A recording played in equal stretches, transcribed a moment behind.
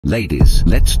Ladies,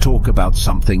 let's talk about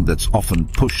something that's often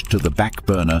pushed to the back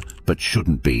burner but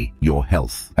shouldn't be: your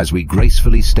health. As we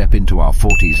gracefully step into our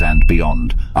 40s and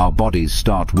beyond, our bodies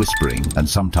start whispering and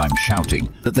sometimes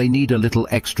shouting that they need a little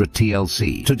extra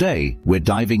TLC. Today, we're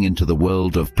diving into the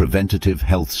world of preventative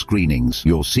health screenings,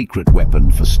 your secret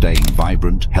weapon for staying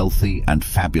vibrant, healthy, and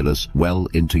fabulous well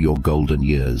into your golden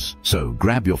years. So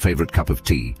grab your favorite cup of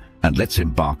tea and let's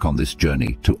embark on this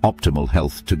journey to optimal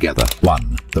health together.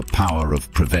 1. The power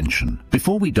of prevention.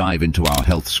 Before we dive into our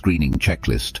health screening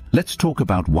checklist, let's talk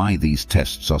about why these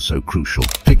tests are so crucial.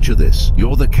 Picture this: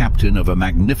 you're the captain of a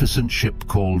magnificent ship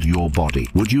called your body.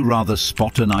 Would you rather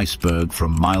spot an iceberg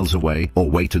from miles away or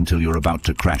wait until you're about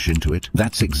to crash into it?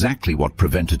 That's exactly what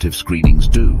preventative screenings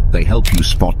do. They help you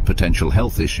spot potential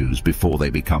health issues before they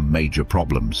become major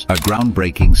problems. A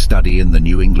groundbreaking study in the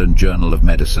New England Journal of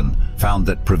Medicine found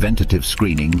that preventative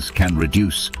screenings can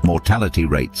reduce mortality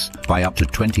rates by up to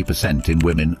 20% in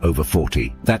women over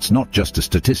 40. That's not just a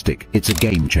statistic, it's a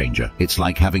game changer. It's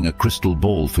like having a crystal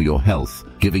ball for your health,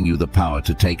 giving you the power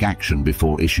to take action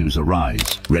before issues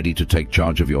arise. Ready to take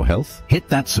charge of your health? Hit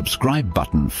that subscribe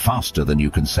button faster than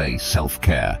you can say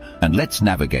self-care, and let's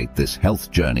navigate this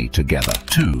health journey together.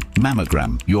 2.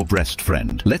 Mammogram, your breast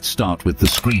friend. Let's start with the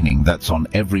screening that's on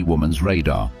every woman's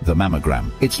radar: the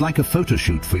mammogram. It's like a photo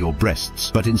shoot for your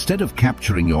breasts, but instead of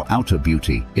capturing your outer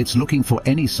beauty, it's looking for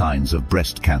any signs of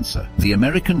breast cancer. The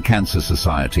American Cancer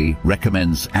Society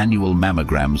recommends annual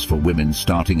mammograms for women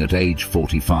starting at age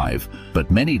 45,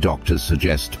 but many doctors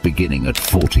suggest beginning at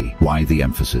 40. Why the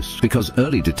emphasis? Because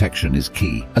early detection is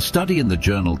key. A study in the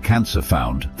journal Cancer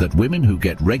found that women who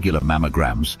get regular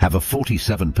mammograms have a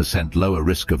 47% lower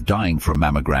risk of dying from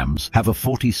mammograms, have a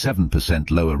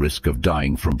 47% lower risk of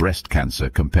dying from breast cancer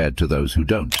compared to those who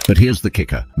don't. But here's the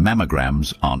kicker: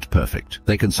 mammograms aren't perfect.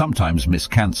 They can sometimes miss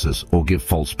cancers or give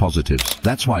false positives.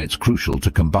 That's why it's crucial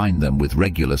to combine them with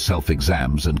regular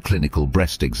self-exams and clinical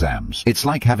breast exams. It's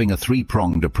like having a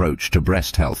three-pronged approach to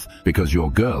breast health, because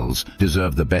your girls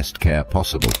deserve the best care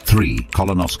possible. 3.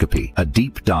 Colonoscopy, a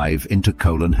deep dive into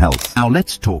colon health. Now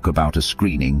let's talk about a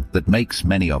screening that makes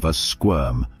many of us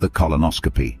squirm: the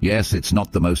colonoscopy. Yes, it's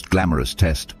not the most glamorous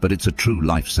test, but it's a true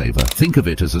lifesaver. Think of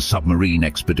it as a submarine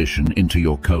expedition into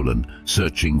your colon,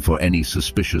 searching for any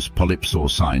suspicious polyps or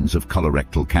signs of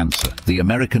colorectal cancer. The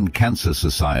American Cancer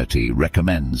Society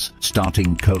recommends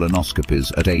starting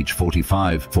colonoscopies at age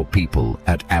 45 for people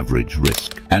at average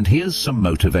risk. And here's some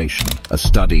motivation. A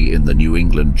study in the New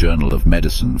England Journal of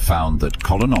Medicine found that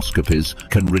colonoscopies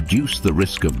can reduce the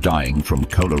risk of dying from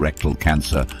colorectal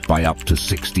cancer by up to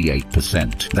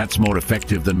 68%. That's more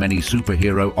effective than many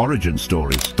superhero origin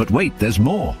stories. But wait, there's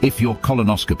more. If your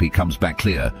colonoscopy comes back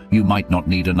clear, you might not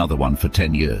need another one for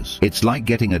 10 years. It's like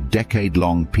getting a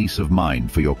decade-long peace of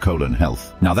mind for your colon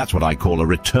health. Now that's what I call a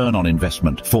return on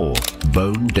investment. 4.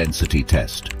 Bone density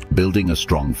test, building a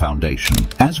strong foundation.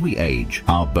 As we age,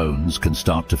 our bones can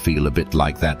start to feel a bit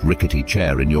like that rickety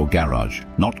chair in your garage,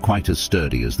 not quite as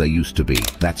sturdy as they used to be.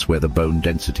 That's where the bone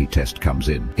density test comes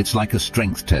in. It's like a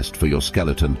strength test for your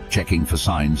skeleton, checking for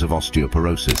signs of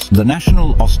osteoporosis. The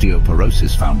National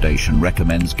Osteoporosis Foundation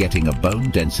recommends getting a bone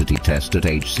density test at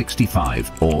age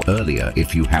 65 or earlier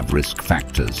if you have risk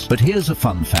factors. But here's a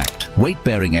fun fact: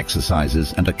 weight-bearing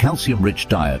exercises and a calcium-rich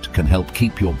diet can help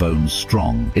keep your bones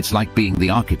strong. It's like being the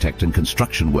architect and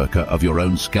construction worker of your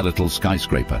own skeletal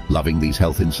skyscraper. Loving these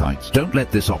health insights? Don't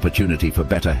let this opportunity for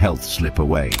better health slip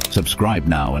away. Subscribe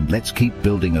now and let's keep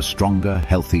building a stronger,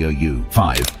 healthier you.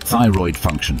 5. Thyroid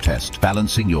function test,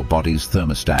 balancing your body's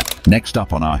thermostat. Next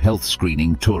up on our health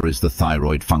screening tour is the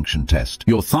thyroid function test.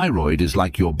 Your thyroid is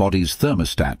like your body's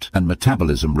thermostat and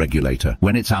metabolism regulator.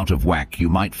 When it's out of whack, you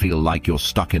might feel like you're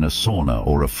stuck in a sauna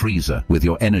or a freezer, with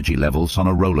your energy levels on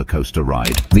a roller coaster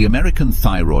ride. The American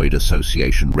Thyroid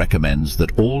Association recommends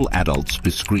that all adults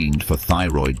be screened for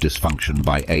thyroid dysfunction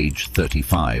by age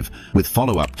 35, with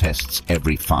follow-up tests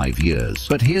every 5 years.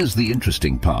 But here's the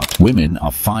interesting part: women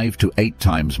are 5 to 8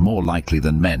 times more likely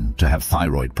than men to have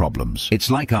thyroid problems.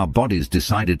 It's like our bodies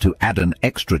decided to add an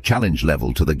extra challenge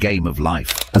level to the game of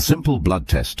life. A simple blood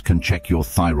test can check your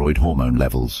thyroid hormone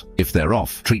levels. If they're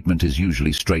off, treatment is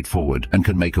usually straightforward and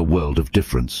can make a world of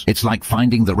difference. It's like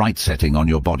finding the right setting on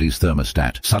your body's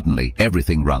thermostat. Suddenly,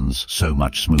 everything runs so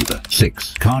much smoother.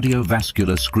 6.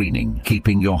 Cardiovascular screening,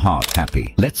 keeping your heart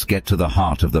happy. Let's get to the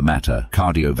heart of the matter,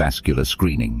 cardiovascular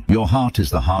screening. Your heart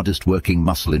is the hardest working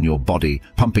muscle in your body,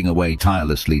 pumping away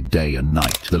tirelessly day and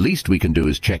night. The least we can do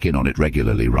is check in on it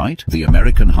regularly, right? The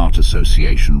American Heart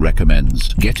Association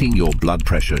recommends getting your blood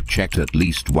pressure checked at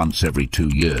least once every 2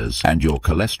 years and your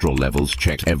cholesterol levels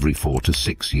checked every 4 to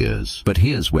 6 years. But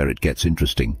here's where it gets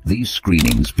interesting. These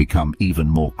screenings become even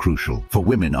more crucial for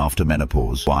women after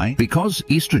menopause. Why? Because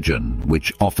estrogen,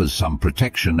 which offers some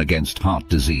protection against heart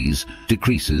disease,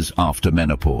 decreases after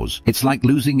menopause. It's like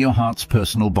losing your heart's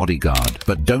personal bodyguard.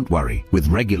 But don't worry, with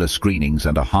regular screenings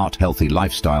and a heart-healthy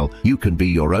lifestyle, you can be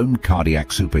your own cardiac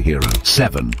superhero.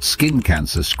 7. Skin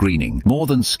cancer screening. More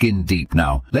than skin deep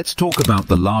now, let's talk about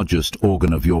the largest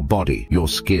organ of your body, your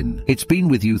skin. It's been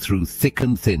with you through thick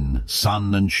and thin,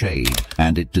 sun and shade,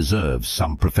 and it deserves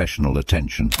some professional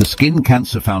attention. The Skin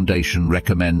Cancer Foundation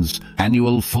recommends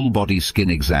annual full-body skin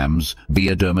exams. Be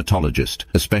a dermatologist,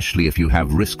 especially if you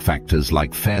have risk factors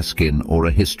like fair skin or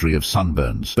a history of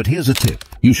sunburns. But here's a tip.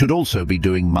 You should also be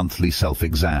doing monthly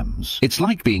self-exams. It's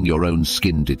like being your own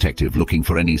skin detective, looking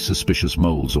for any suspicious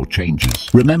moles or changes.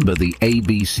 Remember the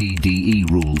ABCDE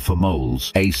rule for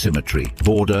moles: asymmetry,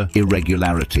 border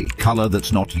irregularity, color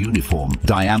that's not uniform,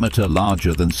 diameter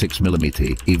larger than 6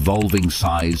 mm, evolving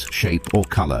size, shape or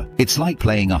color. It's like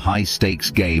playing a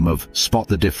high-stakes game of spot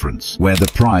the difference, where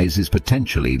the prize is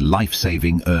potentially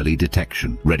life-saving early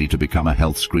detection. Ready to become a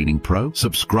health screening pro?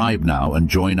 Subscribe now and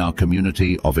join our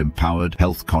community of empowered,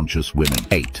 health-conscious women.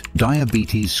 8.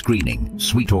 Diabetes screening.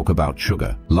 We talk about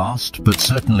sugar. Last, but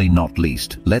certainly not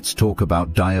least, let's talk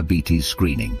about diabetes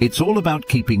screening. It's all about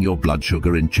keeping your blood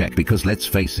sugar in check because let's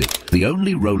face it, the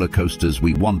only roller coasters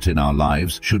we want in our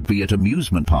lives should be at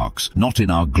amusement parks, not in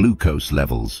our glucose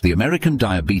levels. The American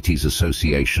Diabetes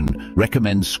Association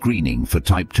recommends screening for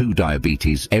type 2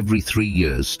 diabetes every 3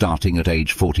 years starting at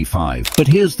age 45. But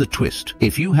here's the twist.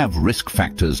 If you have risk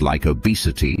factors like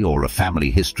obesity or a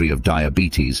family history of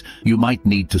diabetes, you might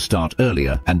need to start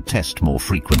earlier and test more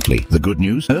frequently. The good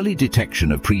news? Early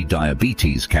detection of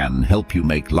pre-diabetes can help you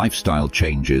make lifestyle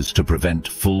changes to prevent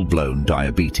full-blown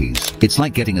diabetes. It's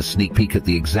like getting a sneak peek at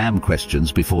the exam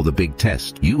questions before the big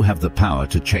test. You have the power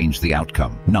to change the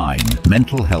outcome. 9.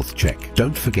 Mental health check.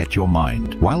 Don't forget your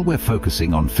mind. While we're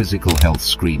focusing on physical health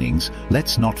screenings,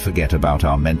 let's not forget about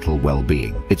our mental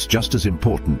well-being. It's just as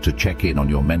important to check in on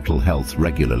your mental health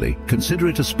regularly. Consider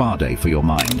it a spa day for your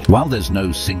mind. While there's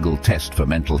no single test for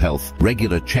mental health,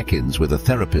 regular check-ins with a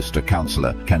therapist or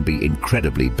counselor can be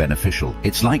incredibly beneficial.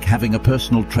 It's like having a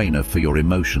personal trainer for your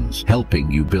emotions,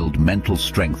 helping you build mental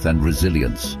strength and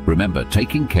resilience. Remember,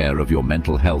 taking care of your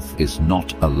mental health is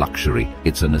not a luxury,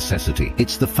 it's a necessity.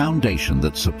 It's the foundation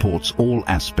that supports all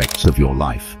aspects of your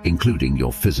life, including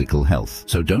your physical health.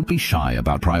 So don't be shy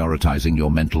about prioritizing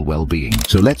your mental well-being.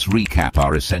 So let's recap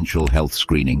our essential health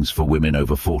screenings for women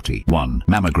over 40. 1.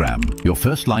 Mammogram, your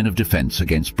first line of defense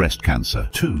against breast cancer.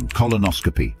 2.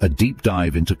 Colonoscopy, a deep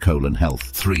dive into colon health.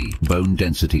 3. Bone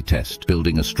density test,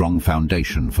 building a strong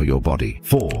foundation for your body.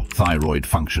 4. Thyroid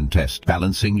function test,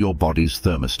 balancing your body's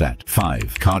thermostat.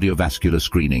 5. Cardiovascular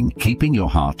screening, keeping your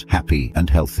heart happy and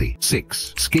healthy.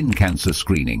 6. Skin cancer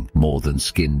screening, more than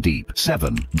skin deep.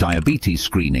 7. Diabetes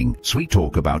screening, we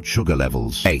talk about sugar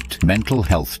levels. 8. Mental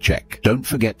health check, don't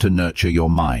forget to nurture your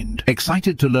mind.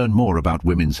 Excited to learn more about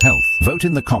women's health? Vote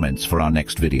in the comments for our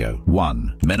next video.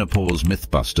 1. Menopause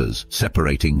mythbusters,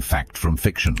 separating fact from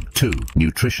fiction. 2.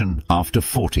 Nutrition after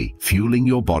 40, fueling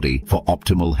your body for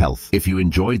optimal health. If you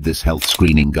enjoyed this health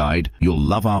screening guide, you'll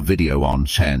love our video on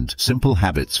 10 simple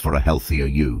habits for a healthier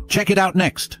you. Check it out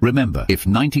next. Remember, if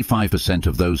 95%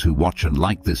 of those who watch and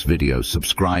like this video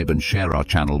subscribe and share our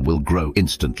channel will grow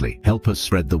instantly. Help us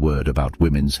spread the word about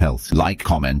women's health. Like,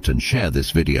 comment and share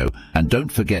this video, and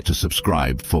don't forget to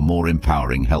subscribe for more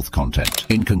empowering health content.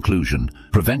 In conclusion,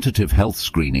 preventative health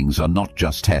screenings are not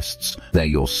just tests, they're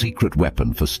your secret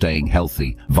weapon for staying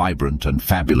healthy, vibrant and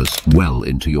fabulous well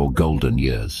into your golden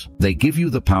years. They give you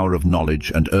the power of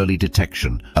knowledge and early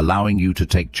detection, allowing you to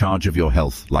take charge of your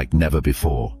health like never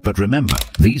before. But remember,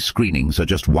 these screenings are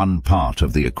just one part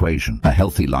of the equation. A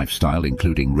healthy lifestyle,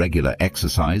 including regular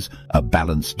exercise, a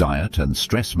balanced diet and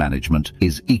stress management,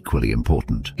 is equally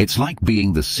important. It's like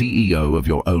being the CEO of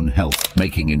your own health,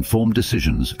 making informed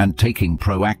decisions and taking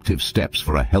proactive steps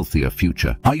for a healthier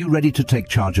future. Are you ready to take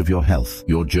charge of your health?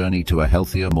 Your journey to a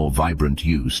healthier, more vibrant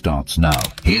you starts now.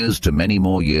 Here's to many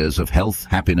more years of health,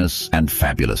 happiness, and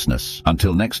fabulousness.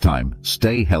 Until next time,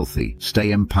 stay healthy,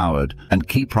 stay empowered, and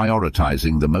keep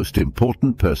prioritizing the most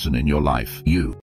important person in your life, you.